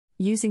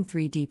Using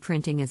 3D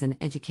printing as an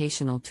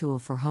educational tool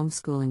for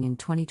homeschooling in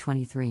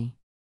 2023.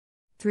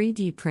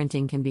 3D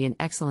printing can be an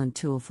excellent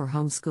tool for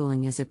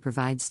homeschooling as it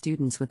provides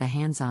students with a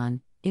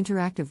hands-on,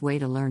 interactive way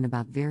to learn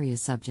about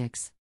various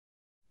subjects.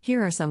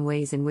 Here are some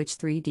ways in which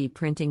 3D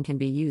printing can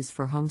be used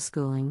for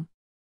homeschooling.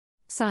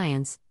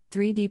 Science.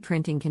 3D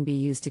printing can be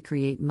used to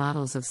create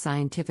models of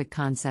scientific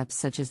concepts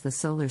such as the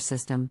solar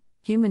system,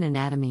 human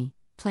anatomy,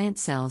 plant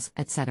cells,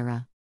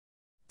 etc.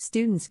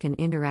 Students can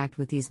interact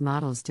with these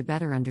models to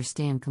better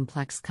understand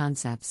complex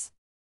concepts.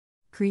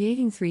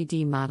 Creating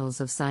 3D models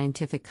of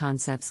scientific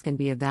concepts can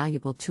be a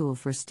valuable tool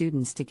for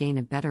students to gain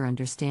a better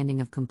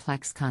understanding of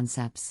complex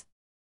concepts.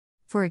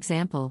 For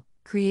example,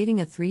 creating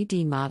a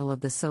 3D model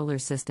of the solar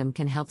system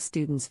can help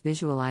students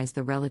visualize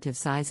the relative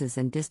sizes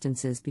and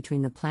distances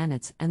between the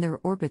planets and their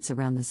orbits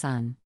around the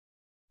Sun.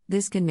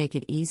 This can make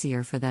it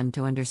easier for them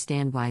to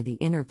understand why the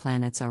inner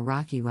planets are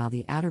rocky while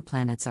the outer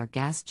planets are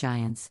gas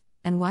giants,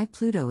 and why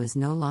Pluto is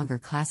no longer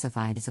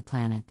classified as a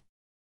planet.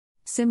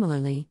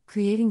 Similarly,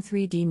 creating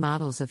 3D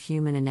models of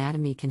human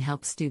anatomy can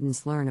help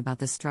students learn about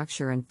the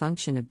structure and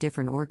function of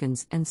different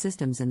organs and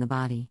systems in the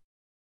body.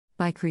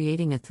 By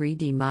creating a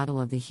 3D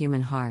model of the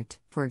human heart,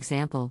 for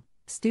example,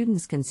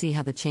 students can see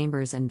how the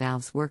chambers and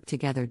valves work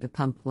together to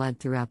pump blood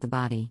throughout the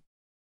body.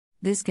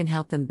 This can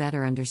help them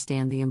better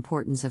understand the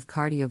importance of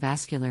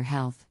cardiovascular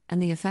health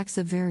and the effects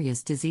of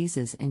various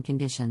diseases and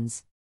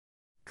conditions.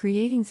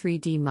 Creating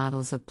 3D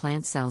models of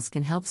plant cells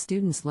can help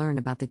students learn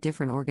about the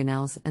different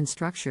organelles and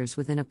structures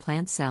within a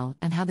plant cell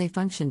and how they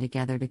function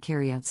together to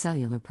carry out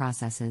cellular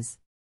processes.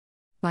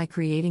 By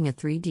creating a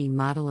 3D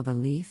model of a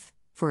leaf,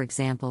 for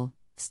example,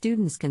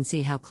 students can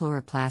see how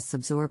chloroplasts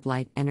absorb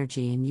light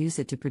energy and use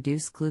it to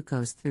produce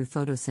glucose through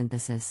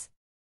photosynthesis.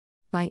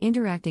 By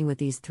interacting with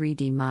these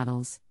 3D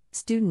models,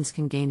 students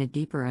can gain a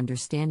deeper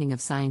understanding of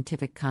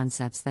scientific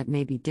concepts that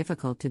may be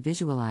difficult to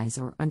visualize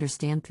or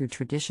understand through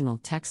traditional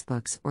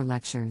textbooks or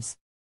lectures.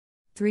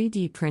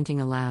 3D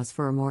printing allows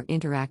for a more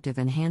interactive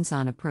and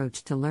hands-on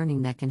approach to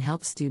learning that can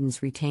help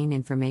students retain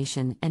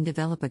information and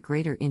develop a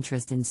greater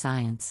interest in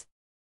science.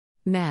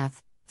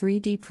 Math.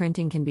 3D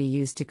printing can be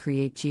used to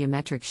create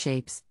geometric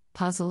shapes,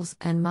 puzzles,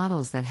 and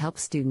models that help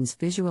students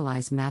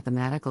visualize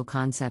mathematical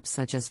concepts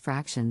such as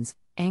fractions,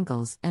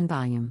 angles, and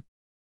volume.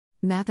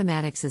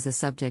 Mathematics is a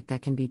subject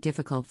that can be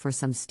difficult for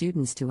some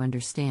students to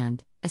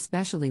understand,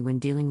 especially when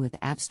dealing with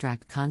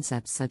abstract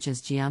concepts such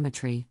as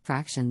geometry,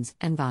 fractions,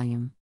 and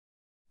volume.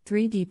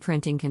 3D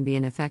printing can be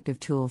an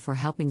effective tool for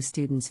helping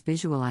students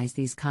visualize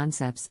these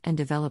concepts and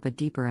develop a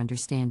deeper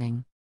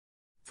understanding.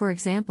 For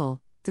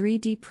example,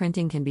 3D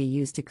printing can be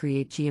used to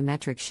create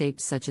geometric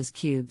shapes such as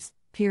cubes,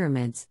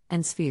 pyramids,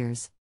 and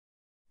spheres.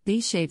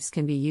 These shapes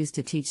can be used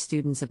to teach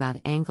students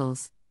about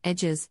angles,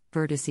 edges,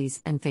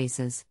 vertices, and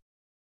faces.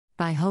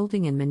 By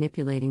holding and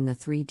manipulating the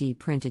 3D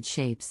printed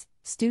shapes,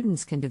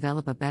 students can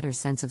develop a better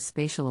sense of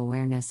spatial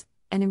awareness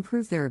and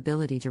improve their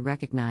ability to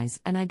recognize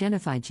and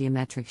identify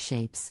geometric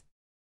shapes.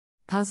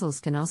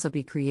 Puzzles can also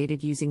be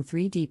created using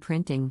 3D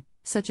printing,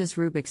 such as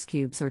Rubik's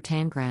cubes or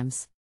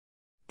tangrams.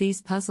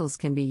 These puzzles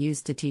can be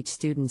used to teach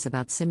students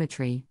about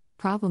symmetry,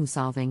 problem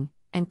solving,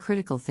 and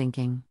critical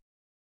thinking.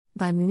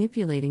 By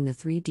manipulating the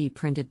 3D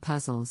printed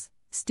puzzles,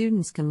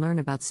 students can learn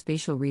about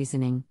spatial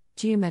reasoning,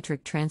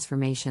 geometric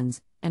transformations,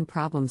 and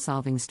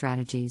problem-solving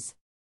strategies.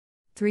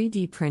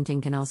 3D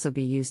printing can also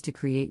be used to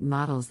create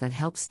models that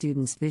help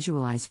students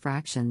visualize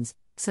fractions,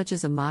 such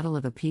as a model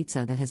of a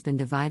pizza that has been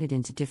divided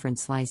into different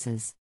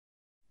slices.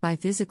 By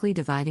physically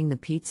dividing the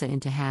pizza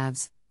into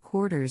halves,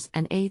 quarters,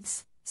 and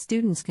eighths,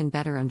 students can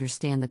better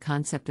understand the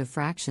concept of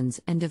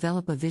fractions and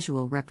develop a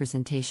visual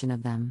representation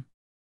of them.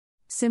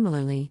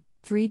 Similarly,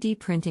 3D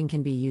printing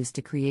can be used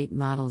to create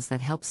models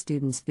that help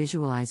students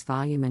visualize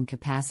volume and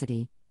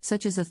capacity,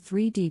 such as a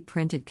 3D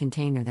printed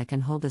container that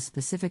can hold a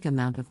specific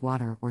amount of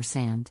water or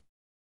sand.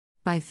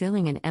 By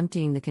filling and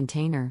emptying the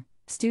container,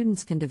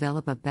 students can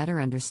develop a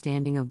better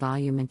understanding of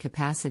volume and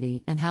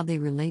capacity and how they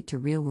relate to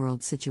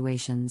real-world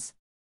situations.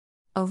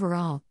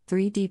 Overall,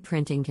 3D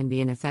printing can be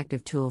an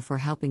effective tool for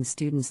helping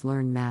students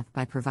learn math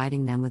by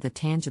providing them with a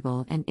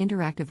tangible and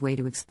interactive way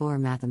to explore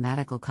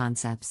mathematical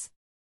concepts.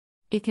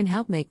 It can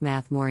help make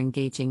math more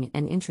engaging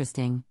and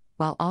interesting,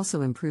 while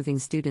also improving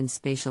students'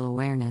 spatial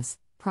awareness,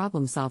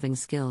 problem-solving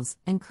skills,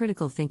 and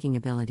critical thinking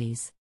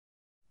abilities.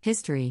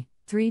 History.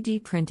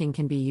 3D printing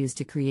can be used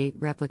to create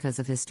replicas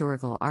of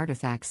historical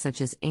artifacts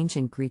such as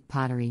ancient Greek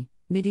pottery,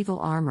 medieval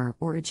armor,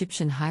 or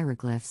Egyptian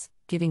hieroglyphs,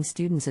 giving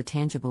students a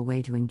tangible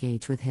way to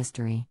engage with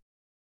history.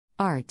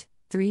 Art.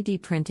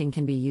 3D printing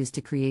can be used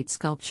to create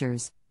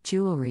sculptures,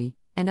 jewelry,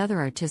 and other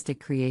artistic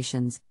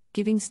creations,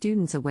 giving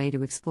students a way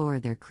to explore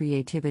their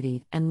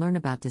creativity and learn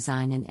about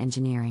design and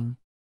engineering.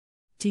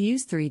 To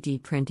use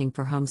 3D printing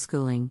for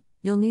homeschooling,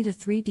 you'll need a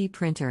 3D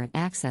printer and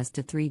access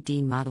to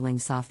 3D modeling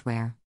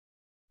software.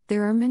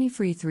 There are many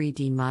free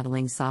 3D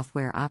modeling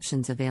software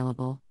options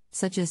available,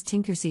 such as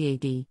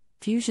Tinkercad,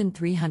 Fusion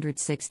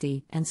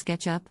 360, and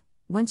SketchUp.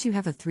 Once you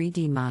have a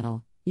 3D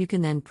model, you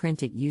can then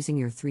print it using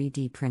your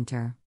 3D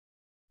printer.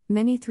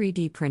 Many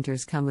 3D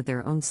printers come with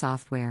their own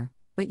software,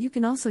 but you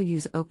can also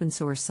use open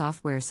source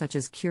software such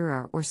as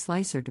Cura or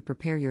Slicer to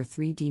prepare your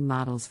 3D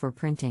models for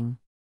printing.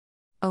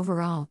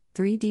 Overall,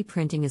 3D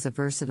printing is a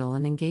versatile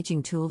and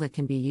engaging tool that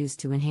can be used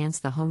to enhance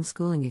the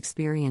homeschooling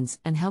experience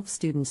and help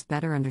students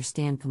better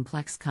understand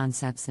complex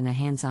concepts in a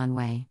hands-on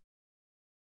way.